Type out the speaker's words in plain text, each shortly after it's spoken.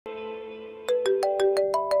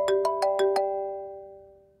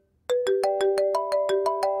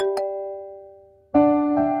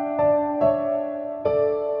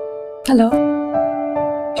Hello.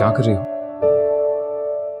 क्या कर रही हो?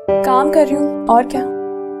 काम कर रही हूँ, और क्या?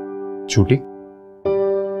 छुट्टी?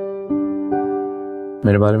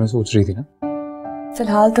 मेरे बारे में सोच रही थी ना?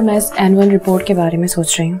 फिलहाल तो मैं इस एनुअल रिपोर्ट के बारे में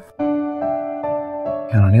सोच रही हूँ।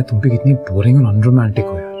 यार आनिया, तुम भी कितनी बोरिंग और अनरोमांटिक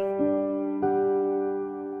हो यार।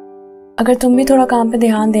 अगर तुम भी थोड़ा काम पे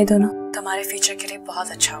ध्यान दे दो ना तो हमारे फ्यूचर के लिए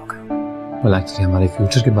बहुत अच्छा होगा। well, एक्चुअली हमारे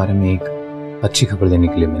फ्यूचर के बारे में एक अच्छी खबर देने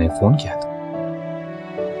के लिए मैंने फोन किया था।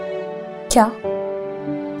 क्या?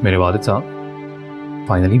 मेरे वालिद साहब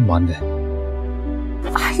फाइनली मान गए।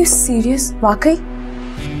 Are you serious? वाकई?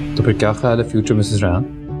 तो फिर क्या ख्याल है फ्यूचर मिसेस रयान,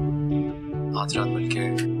 आज रात मिलके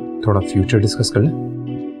थोड़ा फ्यूचर डिस्कस कर लें?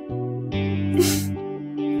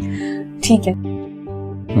 ठीक है।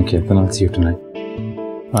 Okay, then I'll see you tonight.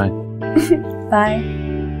 Bye. Bye.